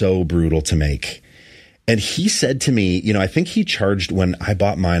they're so brutal to make. And he said to me, you know, I think he charged, when I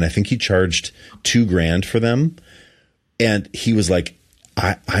bought mine, I think he charged $2,000 for them. And he was like,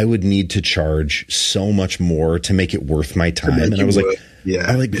 I would need to charge so much more to make it worth my time. And I was like,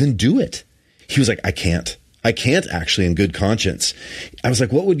 then do it. He was like, I can't actually in good conscience. I was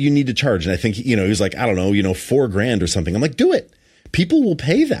like, what would you need to charge? And I think, you know, he was like, I don't know, you know, $4,000 or something. I'm like, do it. People will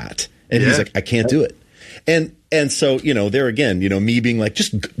pay that. And he's like, I can't do it. And so, you know, there again, you know, me being like,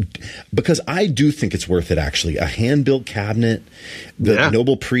 just because I do think it's worth it, actually. A hand-built cabinet, the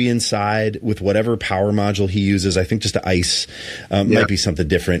Noble Pre inside with whatever power module he uses. I think just the ice might be something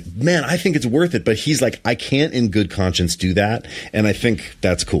different. Man, I think it's worth it. But he's like, I can't in good conscience do that. And I think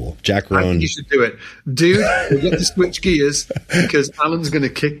that's cool. Jack Roan. I think you should do it. Dude, we get to switch gears because Alan's going to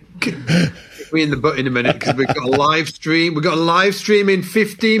kick me in the butt in a minute because we've got a live stream. We've got a live stream in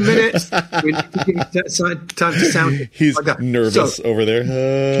 15 minutes. We need to give time to sound. He's like nervous over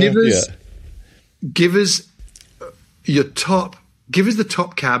there. Give us your top. Give us the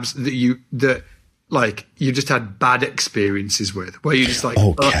top cabs that you just had bad experiences with, where you just like,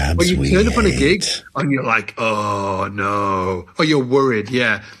 where you turn up on a gig and you're like, oh no, or you're worried,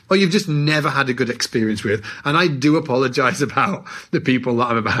 or you've just never had a good experience with. And I do apologize about the people that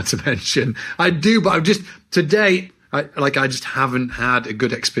I'm about to mention. I do, but I've just today, I just haven't had a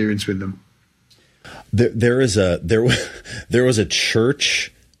good experience with them. There was a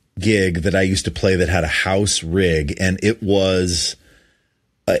church gig that I used to play that had a house rig, and it was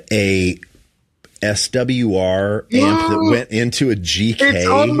a SWR amp that went into a GK. It's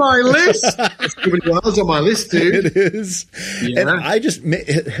on my list. It's on my list, dude. It is. Yeah. And I just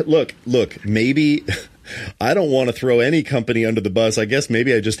look. Maybe I don't want to throw any company under the bus. I guess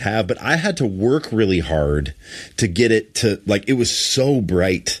maybe I just have, but I had to work really hard to get it to it was so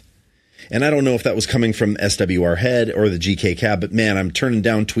bright. And I don't know if that was coming from SWR head or the GK cab, but man, I'm turning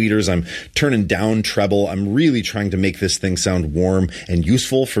down tweeters. I'm turning down treble. I'm really trying to make this thing sound warm and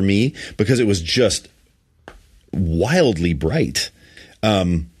useful for me because it was just wildly bright.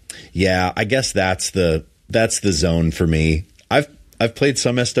 I guess that's the zone for me. I've played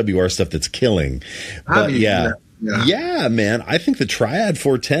some SWR stuff that's killing, but yeah, man. I think the Triad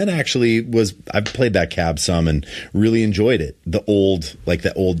 410 actually I've played that cab some and really enjoyed it. The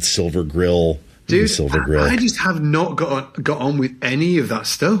old silver grill. Dude, I just have not got on with any of that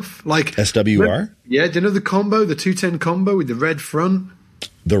stuff. Like SWR? Do you know the combo, the 210 combo with the red front?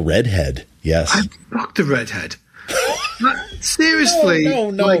 The redhead, yes. I fucked the redhead. Seriously.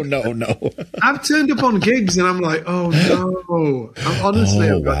 No. I've turned up on gigs and I'm like, oh no.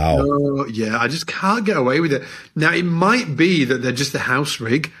 I just can't get away with it. Now, it might be that they're just a house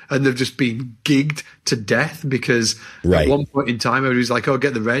rig and they've just been gigged to death because at one point in time everybody was like, oh,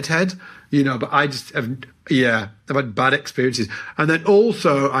 get the redhead, you know, but I just I've had bad experiences. And then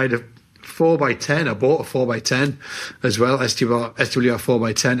also I had a 4x10. I bought a 4x10 as well, SWR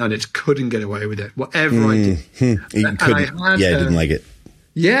 4x10, and it couldn't get away with it. Whatever I did. I didn't like it.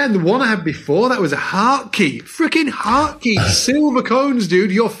 Yeah, and the one I had before, that was a heart key. Freaking heart key. Silver cones,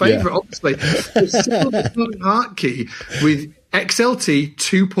 dude. Your favorite, obviously. The silver cone heart key with XLT,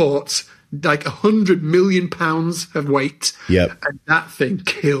 2 ports, like 100 million pounds of weight. Yep. And that thing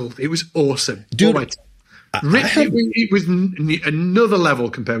killed. It was awesome. Dude, it was another level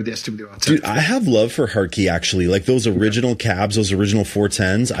compared with the SWR. Dude, I have love for Hartke, actually. Like those original cabs, those original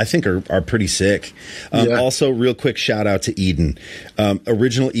 410s, I think are pretty sick. Also, real quick shout out to Eden.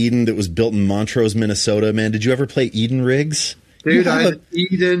 Original Eden that was built in Montrose, Minnesota. Man, did you ever play Eden rigs? Dude, I had an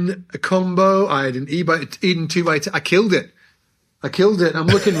Eden combo. I had an Eden 2x10. I killed it. I'm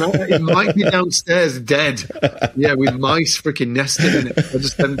looking right. It might be downstairs dead. Yeah, with mice freaking nested in it. I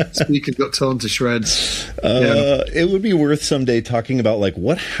just then speakers got torn to shreds. It would be worth someday talking about like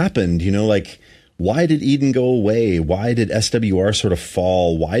what happened, you know, like why did Eden go away? Why did SWR sort of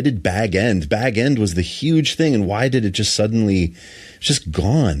fall? Why did Bag End? Bag End was the huge thing, and why did it just suddenly just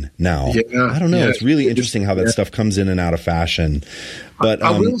gone now? Yeah, I don't know. It's really interesting how that stuff comes in and out of fashion. But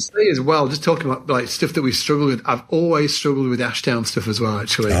I will say as well, just talking about like stuff that we struggle with, I've always struggled with Ashdown stuff as well,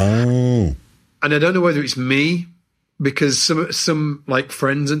 actually. Oh. And I don't know whether it's me, because some like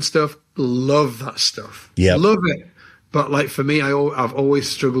friends and stuff love that stuff. Yeah. Love it. But like for me, I've always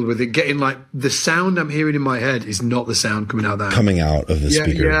struggled with it. Getting like the sound I'm hearing in my head is not the sound coming out of that. Coming out of the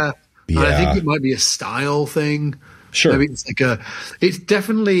speaker. Yeah. And I think it might be a style thing. Sure. Maybe it's like it's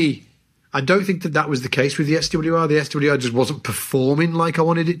definitely, I don't think that was the case with the SWR. The SWR just wasn't performing like I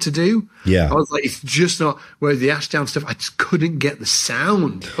wanted it to do. Yeah. I was like, it's just not, whereas the Ashdown stuff, I just couldn't get the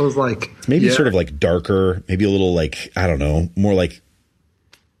sound. I was like. Maybe sort of like darker, maybe a little like, I don't know, more like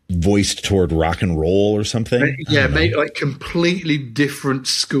voiced toward rock and roll or something. Yeah, maybe like completely different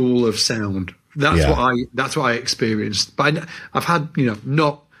school of sound. That's what I experienced. But I've had,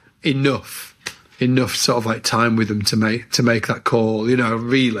 not enough sort of like time with them to make that call,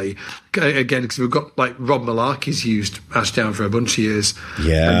 really. Again, because we've got like Rob Malarkey's used Ashdown for a bunch of years.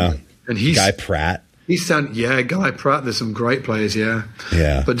 Yeah. And he's Guy Pratt. Guy Pratt. There's some great players, yeah.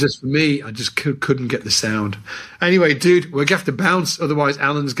 But just for me, I just couldn't get the sound. Anyway, dude, we're going to have to bounce. Otherwise,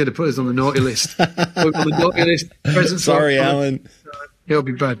 Alan's going to put us on the naughty list. We're on the naughty list. Sorry, Alan. He'll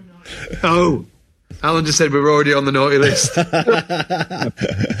be bad. Oh, Alan just said we're already on the naughty list.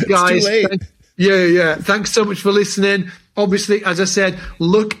 Guys, too late. Yeah. Thanks so much for listening. Obviously, as I said,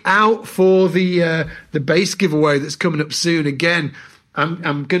 look out for the bass giveaway that's coming up soon. Again,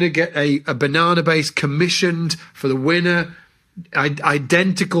 I'm going to get a banana bass commissioned for the winner,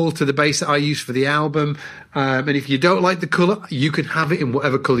 identical to the bass that I use for the album. And if you don't like the colour, you can have it in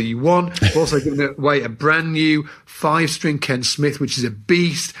whatever colour you want. We're also giving away a brand new 5-string Ken Smith, which is a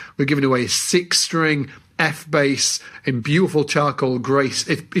beast. We're giving away a 6-string F bass in beautiful charcoal grey.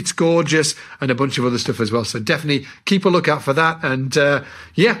 It's gorgeous, and a bunch of other stuff as well. So definitely keep a lookout for that. And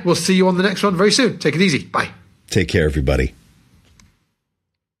we'll see you on the next one very soon. Take it easy. Bye. Take care, everybody.